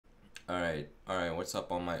Alright, what's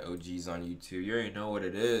up on my OGs on YouTube? You already know what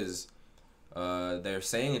it is. They're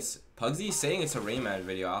saying Pugsy's saying it's a Rayman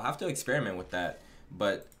video. I'll have to experiment with that,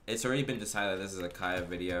 but it's already been decided that this is a Kaya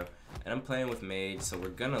video, and I'm playing with MAID, so we're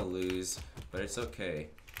gonna lose, but it's okay.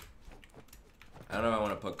 I don't know if I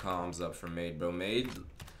want to put comms up for MAID, bro. MAID,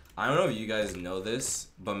 I don't know if you guys know this,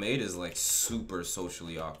 but MAID is like super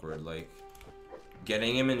socially awkward. Like,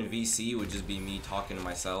 getting him in VC would just be me talking to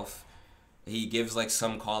myself. He gives like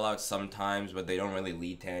some call outs sometimes, but they don't really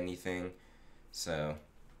lead to anything. So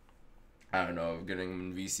I don't know if getting him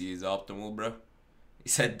in VC is optimal, bro. He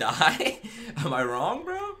said die? Am I wrong,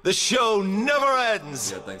 bro? The show never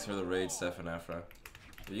ends! Yeah, thanks for the raid, Stefan Afra.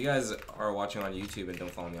 If you guys are watching on YouTube and don't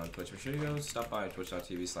follow me on Twitch, make sure you go stop by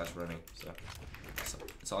twitch.tv/Remmy. So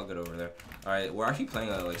it's all good over there. Alright, we're actually playing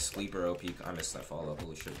a like sleeper OP. I missed that follow up,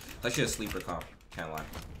 holy shit. It's actually a sleeper comp, can't lie.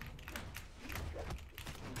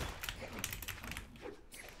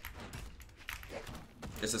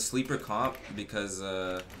 It's a sleeper comp because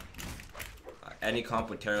any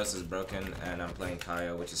comp with Teros is broken, and I'm playing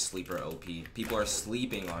Kaya, which is sleeper OP. People are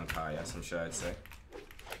sleeping on Kaya, some shit I'd say.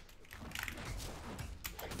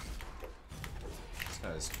 This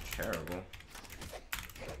guy is terrible.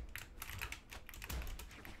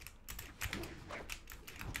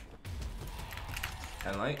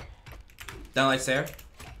 Downlight? Downlight's there?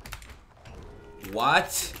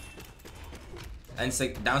 What?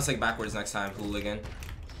 And down stick backwards next time, hooligan.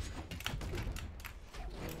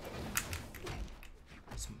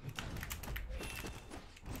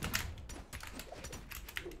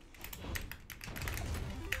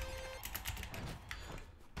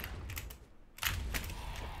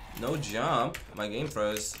 No jump. My game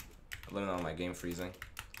froze. I blame it on my game freezing.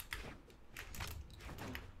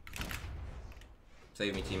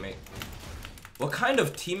 Save me, teammate. What kind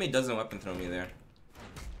of teammate doesn't weapon throw me there?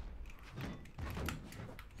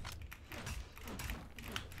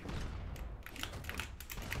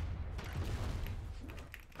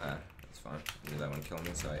 That's fine. I knew that one killed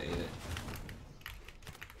me, so I ate it.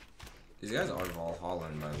 These guys are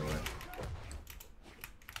Brawlhalla, by the way.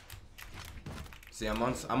 See, I'm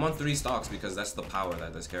on 3 stocks because that's the power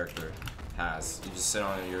that this character has. You just sit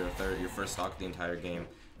on your first stock the entire game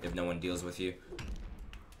if no one deals with you.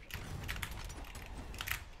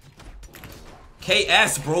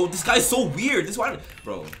 KS, bro, this guy's so weird. This one,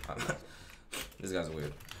 bro, this guy's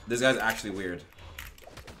weird. This guy's actually weird.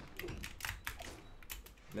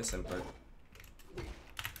 Miss him, but.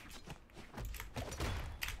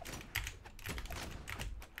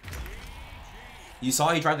 You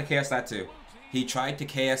saw he tried to KS that too. He tried to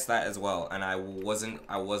KS that as well, and I wasn't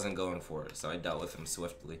going for it, so I dealt with him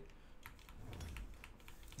swiftly.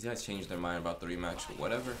 These guys changed their mind about the rematch, but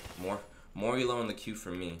whatever. More elo in the queue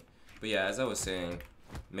for me. But yeah, as I was saying,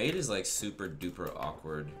 MAID is like super duper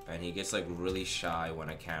awkward, and he gets like really shy when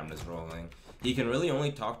a camera's rolling. He can really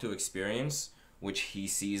only talk to Experience, which he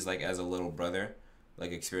sees like as a little brother.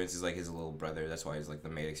 Like Experience is like his little brother. That's why he's like the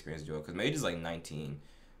MAID Experience duo. Cause MAID is like 19,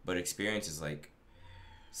 but Experience is like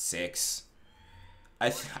 6. I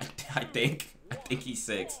think he's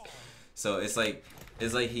 6. So it's like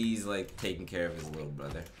he's like taking care of his little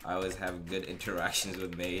brother. I always have good interactions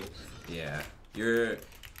with MAID. Yeah,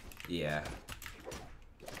 yeah.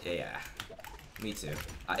 Me too.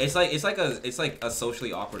 It's like a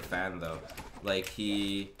socially awkward fan though. Like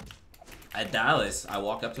at Dallas, I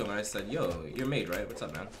walked up to him and I said, "Yo, you're MAID, right? What's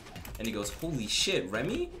up, man?" And he goes, "Holy shit,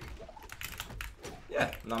 Remmy?" Yeah,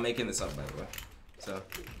 I'm not making this up, by the way. So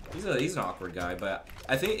he's an awkward guy, but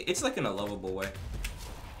I think it's like in a lovable way.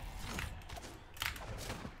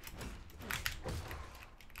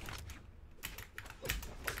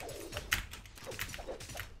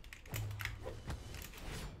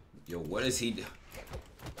 Yo, what is he do?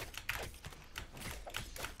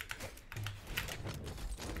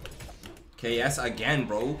 KS again,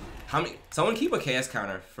 bro. How many? Someone keep a KS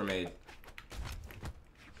counter for MAID.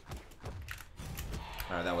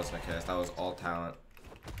 Alright, that wasn't a KS. That was all talent.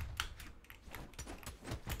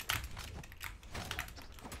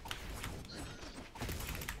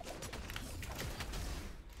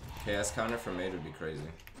 KS counter for MAID would be crazy.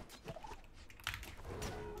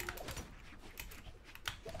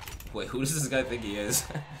 Wait, who does this guy think he is?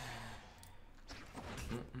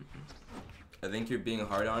 I think you're being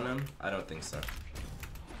hard on him? I don't think so.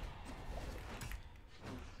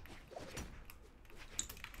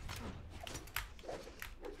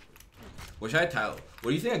 What should I title? What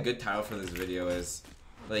do you think a good title for this video is?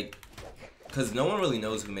 Like, cause no one really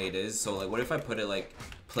knows who MAID is, so like what if I put it like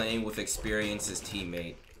playing with Experience's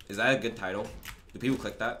teammate? Is that a good title? Do people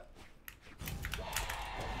click that?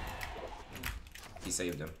 He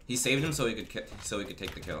saved him. He saved him so he could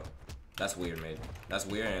take the kill. That's weird, mate. That's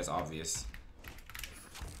weird and it's obvious.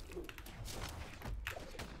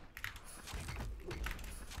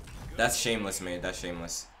 That's shameless, mate. That's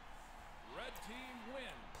shameless.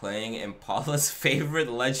 Playing Impala's favorite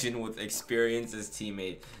legend with experience as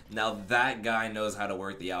teammate. Now that guy knows how to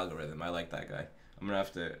work the algorithm. I like that guy. I'm gonna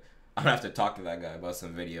have to talk to that guy about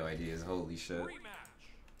some video ideas. Holy shit.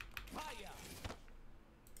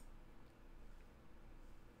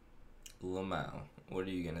 Lamau, what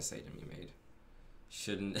are you gonna say to me, mate?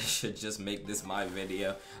 Should just make this my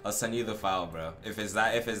video. I'll send you the file, bro. If it's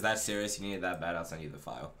that serious, you need it that bad, I'll send you the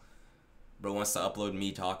file. Bro wants to upload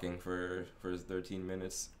me talking for 13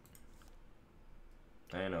 minutes.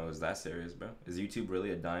 I don't know, is that serious, bro? Is YouTube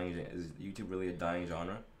really a dying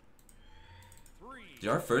genre? Did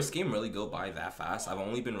our first game really go by that fast? I've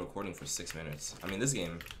only been recording for 6 minutes. I mean,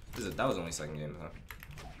 that was only second game, huh?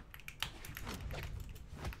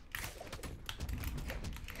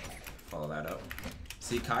 Follow that up.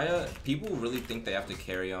 See, Kaya, people really think they have to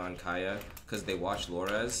carry on Kaya because they watch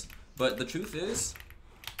Lores, but the truth is,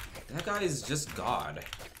 that guy is just God.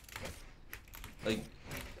 Like,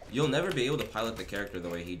 you'll never be able to pilot the character the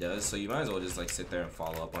way he does, so you might as well just like sit there and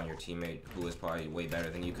follow up on your teammate who is probably way better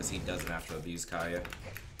than you because he doesn't have to abuse Kaya.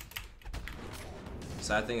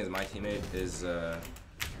 Sad thing is my teammate is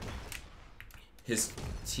his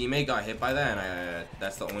teammate got hit by that, and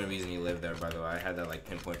that's the only reason he lived there, by the way. I had that like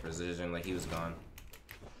pinpoint precision, like he was gone.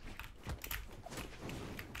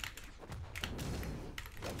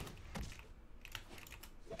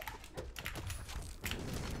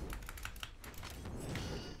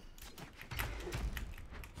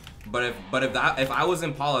 But if I was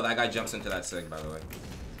Impala, that guy jumps into that sig, by the way.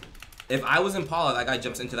 If I was Impala, that guy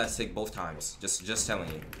jumps into that sig both times. Just telling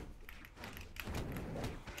you.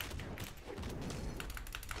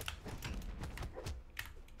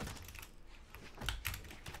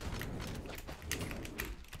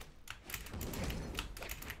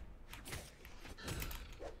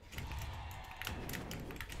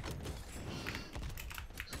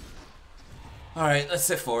 All right, let's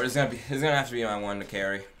sit forward. It's gonna have to be my one to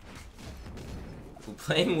carry. We're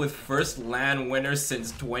playing with first LAN winner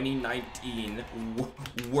since 2019.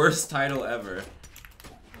 Worst title ever.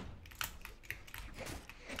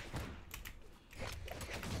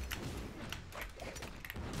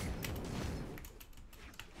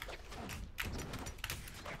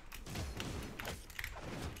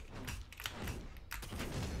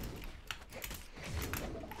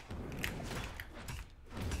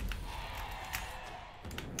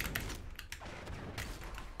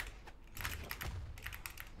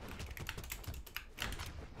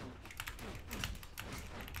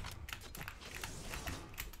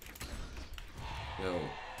 Yo,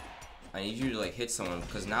 I need you to like hit someone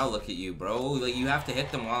because now look at you, bro. Like you have to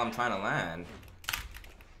hit them while I'm trying to land.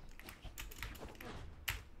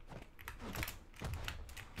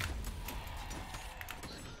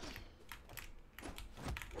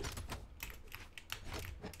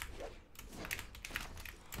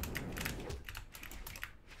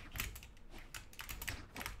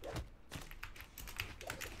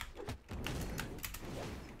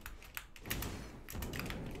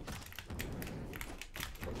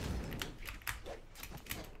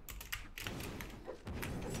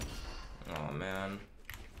 Oh man.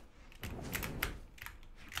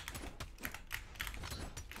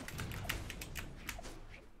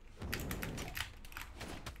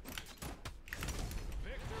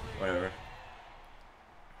 Whatever.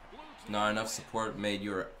 Not enough support made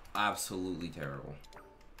you absolutely terrible.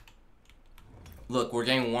 Look, we're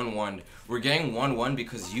getting 1-1. We're getting 1-1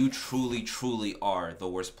 because you truly are the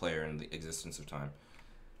worst player in the existence of time.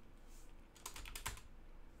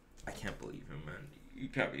 I can't believe him, man. You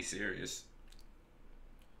can't be serious.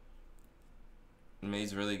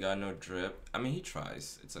 MAID's really got no drip. I mean, he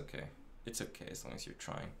tries. It's okay. It's okay as long as you're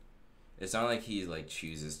trying. It's not like he like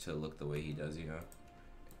chooses to look the way he does, you know?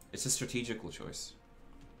 It's a strategical choice.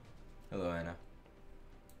 Hello, Anna.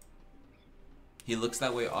 He looks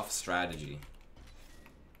that way off strategy.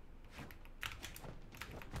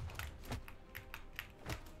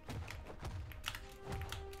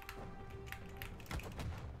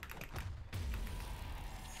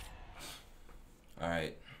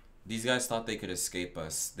 Alright. These guys thought they could escape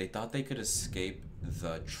us. They thought they could escape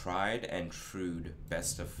the tried and true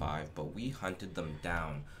best of 5, but we hunted them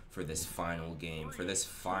down for this final game, for this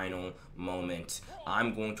final moment.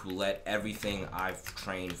 I'm going to let everything I've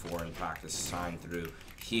trained for and practiced shine through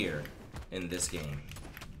here in this game.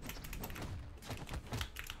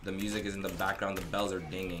 The music is in the background, the bells are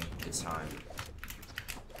dinging. It's time.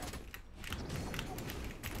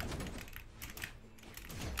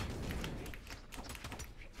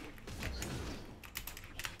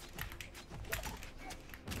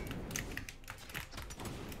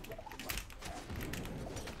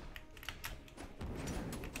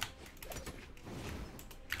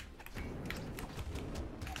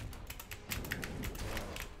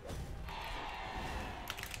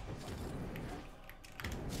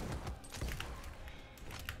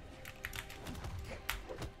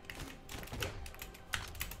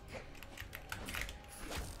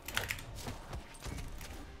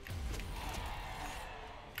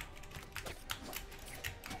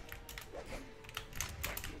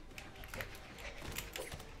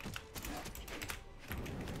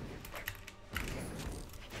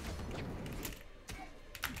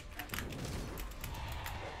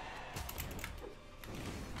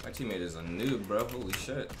 My teammate is a noob, bro. Holy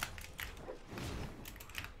shit.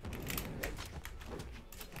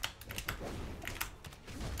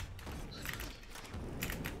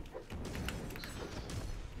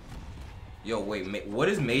 Yo, wait, what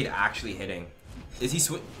is MAID actually hitting? Is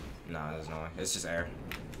he Nah, there's no way. It's just air.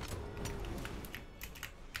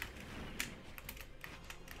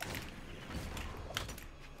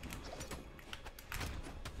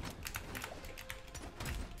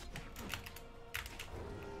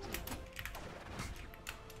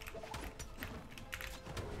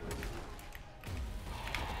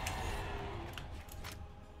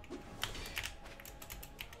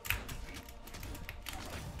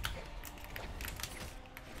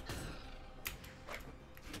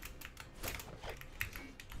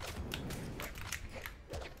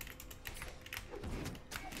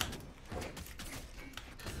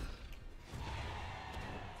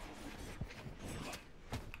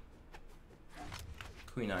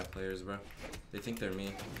 Queen Eye players, bro. They think they're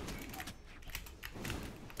me.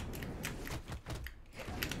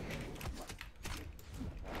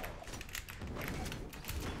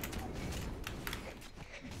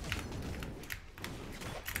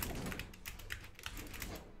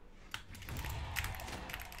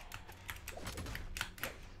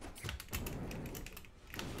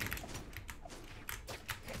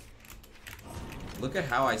 Look at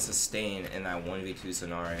how I sustain in that 1v2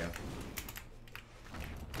 scenario.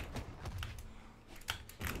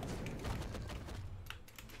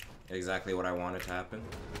 Exactly what I wanted to happen.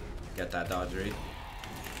 Get that dodge read.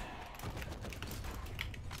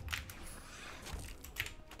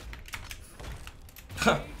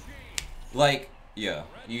 Like, yeah,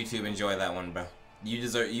 YouTube, enjoy that one, bro.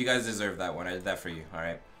 You guys deserve that one. I did that for you,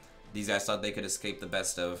 alright? These guys thought they could escape the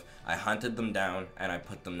best of. I hunted them down and I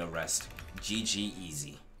put them to rest. GG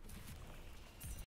easy.